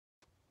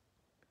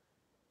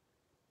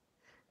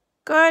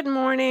Good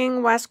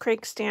morning, West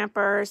Creek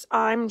Stampers.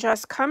 I'm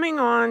just coming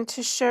on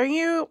to show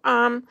you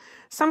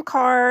some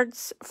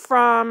cards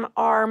from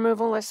our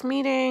movalist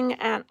meeting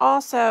and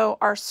also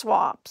our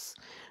swaps.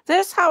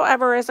 This,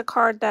 however, is a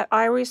card that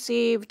I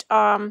received.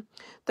 The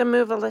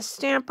movalist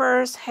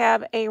stampers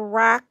have a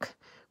rack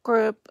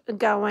group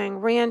going,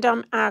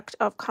 Random Act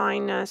of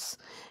Kindness,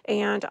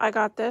 and I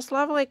got this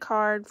lovely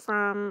card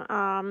from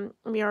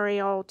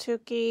Muriel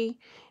Tukey.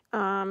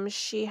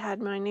 She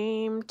had my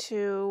name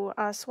to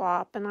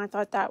swap, and I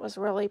thought that was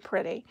really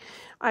pretty.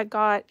 I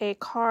got a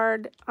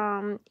card,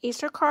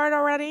 Easter card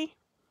already,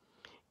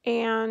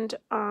 and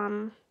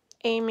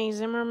Amy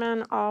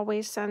Zimmerman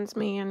always sends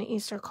me an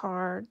Easter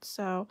card,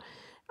 so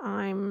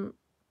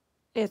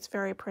it's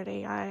very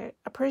pretty. I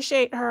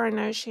appreciate her. I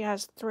know she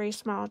has 3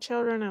 small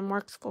children and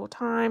works full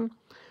time,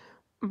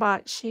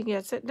 but she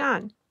gets it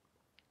done.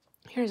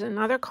 Here's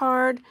another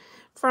card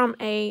from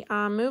a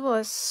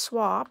movalist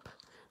swap.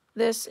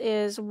 This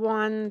is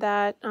one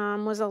that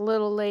was a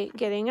little late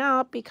getting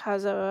out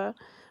because of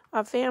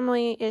a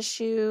family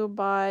issue,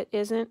 but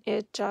isn't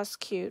it just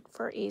cute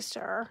for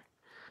Easter?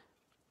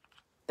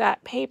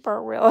 That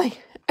paper really,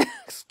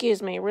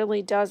 excuse me,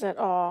 really does it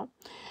all.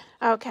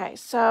 Okay,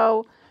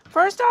 so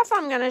first off,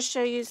 I'm going to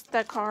show you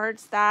the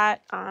cards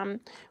that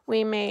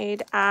we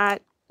made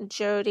at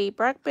Jody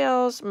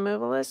Breckbill's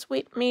movalist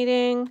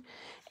meeting,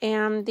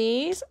 and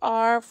these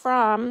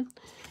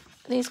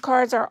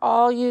cards are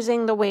all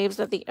using the waves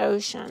of the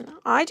ocean.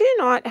 I do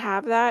not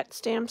have that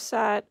stamp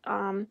set.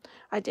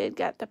 I did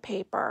get the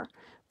paper,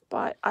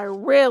 but I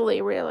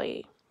really,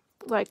 really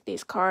like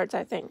these cards.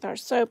 I think they're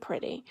so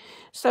pretty.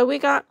 So we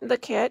got the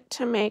kit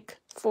to make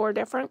 4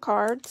 different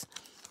cards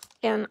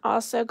and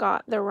also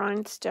got the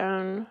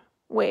Rhinestone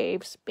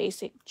Waves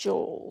Basic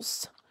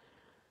Jewels.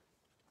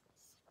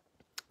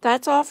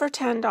 That's all for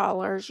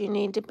 $10. You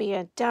need to be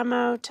a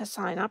demo to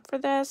sign up for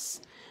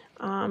this,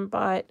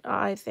 but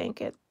I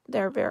think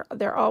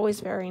they're always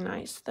very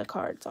nice. The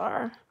cards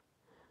are,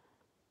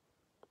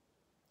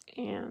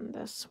 and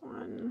this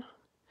one.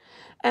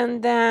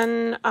 And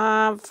then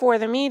for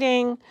the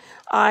meeting,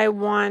 I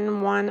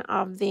won one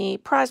of the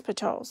prize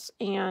patrols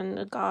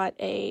and got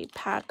a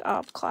pack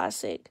of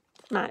classic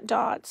matte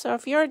dots. So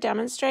if you're a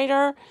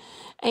demonstrator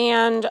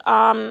and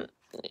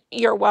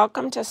you're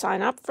welcome to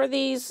sign up for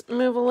these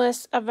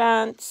movalist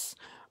events,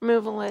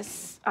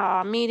 movalist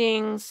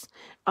meetings.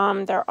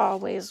 They're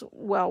always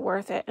well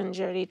worth it, and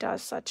Jody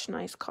does such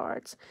nice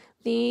cards.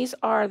 These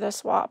are the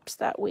swaps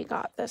that we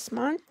got this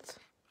month.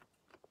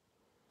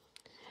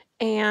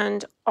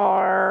 And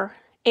our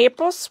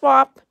April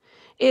swap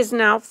is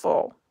now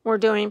full. We're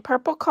doing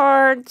purple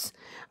cards.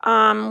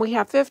 We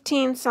have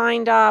 15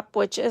 signed up,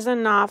 which is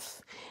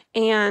enough.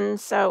 And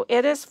so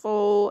it is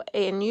full,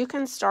 and you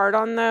can start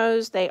on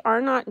those. They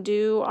are not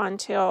due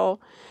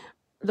until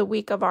the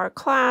week of our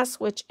class,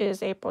 which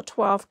is April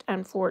 12th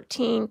and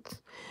 14th.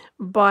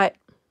 But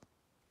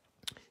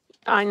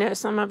I know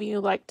some of you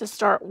like to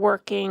start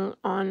working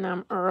on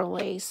them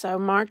early. So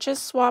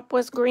March's swap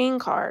was green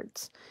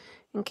cards,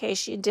 in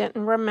case you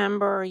didn't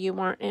remember or you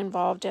weren't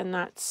involved in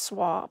that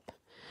swap.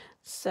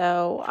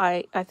 So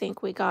I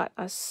think we got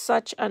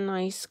such a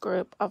nice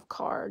group of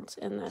cards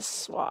in this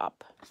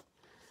swap.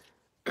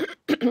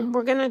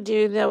 We're going to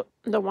do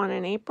the one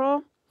in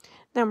April.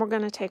 Then we're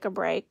going to take a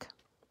break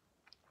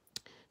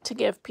to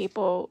give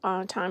people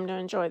time to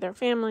enjoy their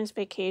families,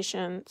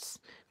 vacations,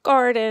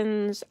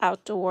 gardens,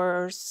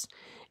 outdoors,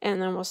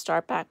 and then we'll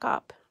start back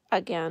up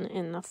again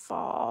in the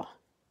fall.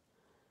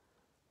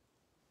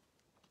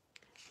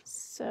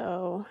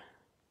 So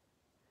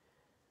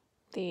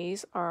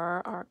these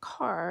are our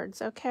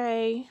cards,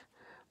 okay?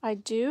 I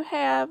do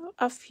have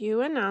a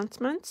few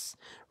announcements.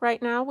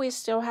 Right now we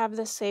still have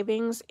the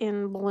Savings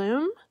in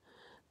Bloom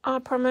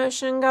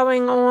promotion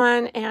going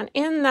on, and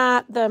in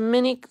that the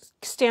mini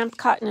stamp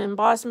cut and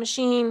emboss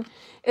machine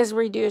is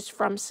reduced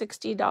from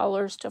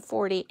 $60 to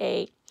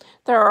 $48.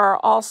 There are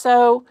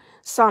also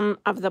some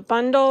of the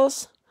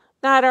bundles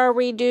that are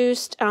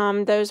reduced.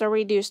 Those are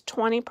reduced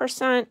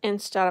 20%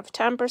 instead of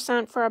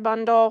 10% for a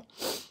bundle.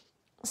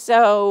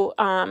 So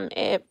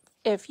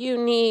if you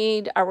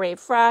need a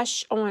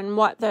refresh on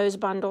what those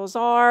bundles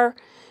are,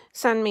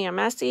 send me a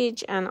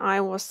message and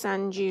I will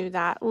send you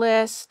that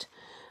list.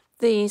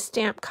 The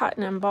stamp cut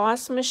and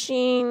emboss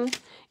machine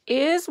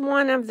is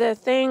one of the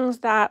things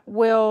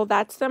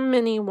that's the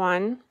mini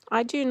one.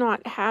 I do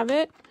not have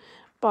it,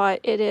 but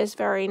it is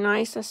very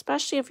nice,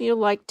 especially if you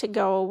like to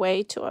go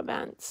away to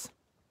events.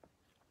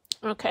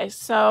 Okay,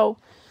 so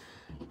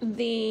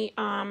the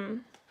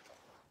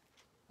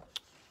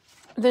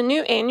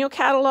new annual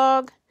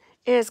catalog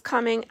is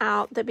coming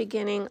out the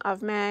beginning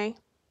of May,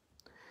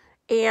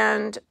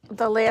 and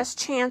the last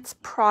chance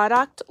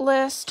product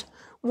list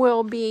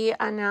will be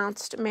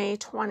announced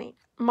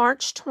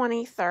March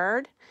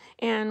 23rd,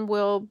 and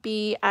will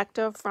be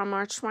active from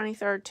March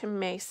 23rd to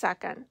May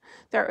 2nd.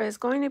 There is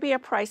going to be a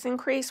price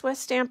increase with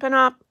Stampin'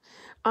 Up.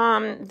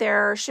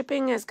 Their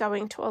shipping is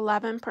going to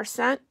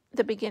 11%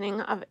 the beginning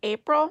of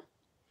April.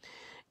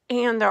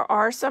 And there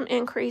are some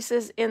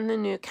increases in the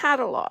new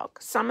catalog.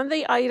 Some of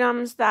the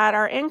items that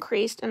are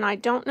increased, and I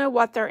don't know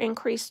what they're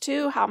increased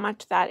to, how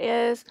much that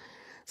is.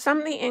 Some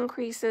of the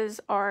increases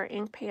are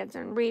ink pads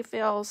and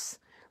refills.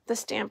 The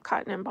stamp,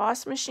 cut, and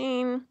emboss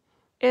machine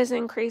is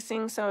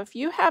increasing. So if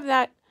you have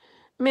that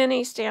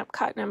mini stamp,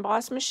 cut, and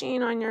emboss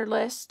machine on your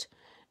list,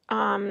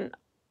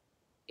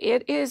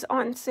 it is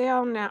on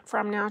sale now,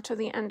 from now to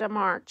the end of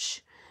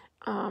March.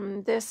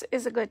 This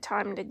is a good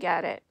time to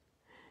get it.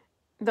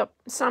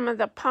 Some of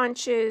the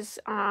punches,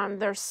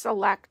 there's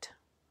select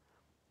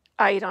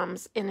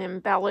items in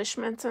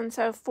embellishments and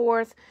so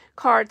forth,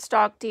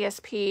 cardstock,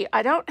 DSP.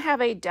 I don't have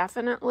a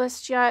definite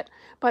list yet,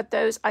 but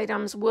those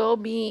items will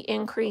be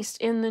increased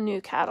in the new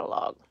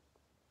catalog.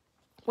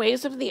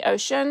 Waves of the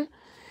Ocean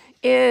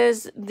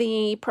is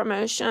the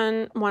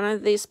promotion, one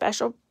of the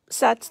special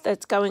sets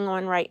that's going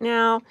on right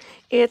now.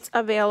 It's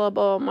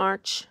available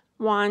March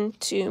 1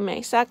 to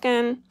May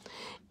 2nd,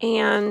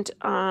 and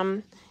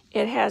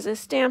it has a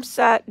stamp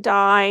set,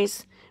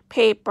 dies,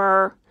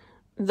 paper,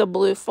 the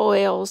blue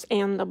foils,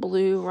 and the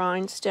blue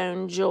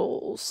rhinestone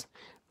jewels.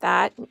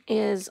 That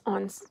is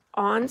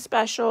on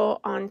special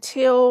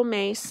until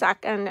May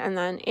 2nd, and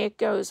then it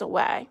goes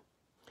away.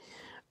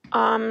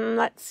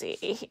 Let's see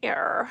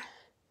here.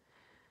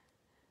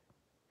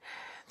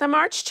 The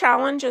March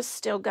challenge is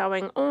still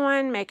going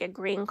on. Make a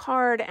green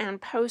card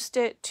and post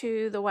it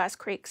to the West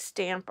Creek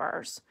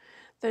Stampers.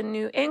 The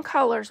new ink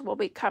colors will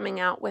be coming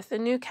out with the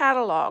new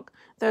catalog.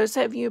 Those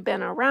of you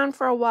been around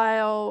for a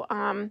while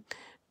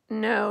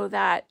know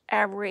that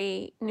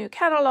every new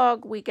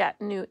catalog we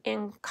get new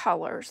ink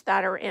colors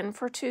that are in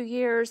for 2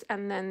 years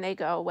and then they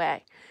go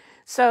away.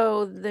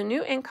 So the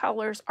new ink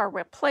colors are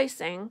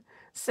replacing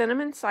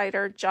Cinnamon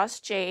Cider,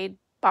 Just Jade,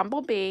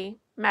 Bumblebee,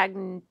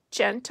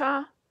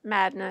 Magenta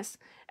Madness,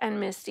 and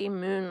Misty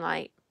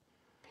Moonlight.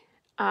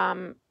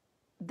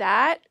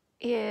 That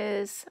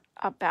is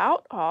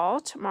about all.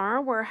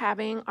 Tomorrow we're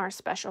having our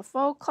special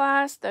fall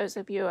class. Those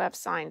of you who have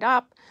signed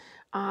up,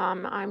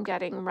 I'm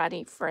getting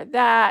ready for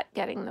that,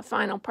 getting the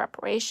final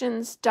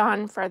preparations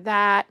done for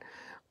that.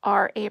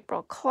 Our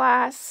April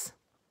class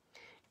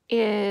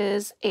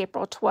is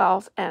April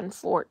 12th and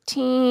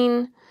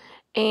 14th.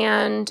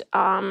 And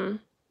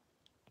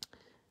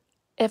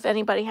if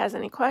anybody has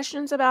any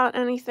questions about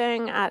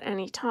anything at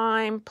any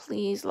time,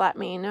 please let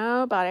me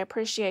know. But I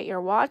appreciate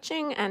your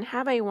watching and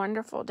have a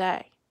wonderful day.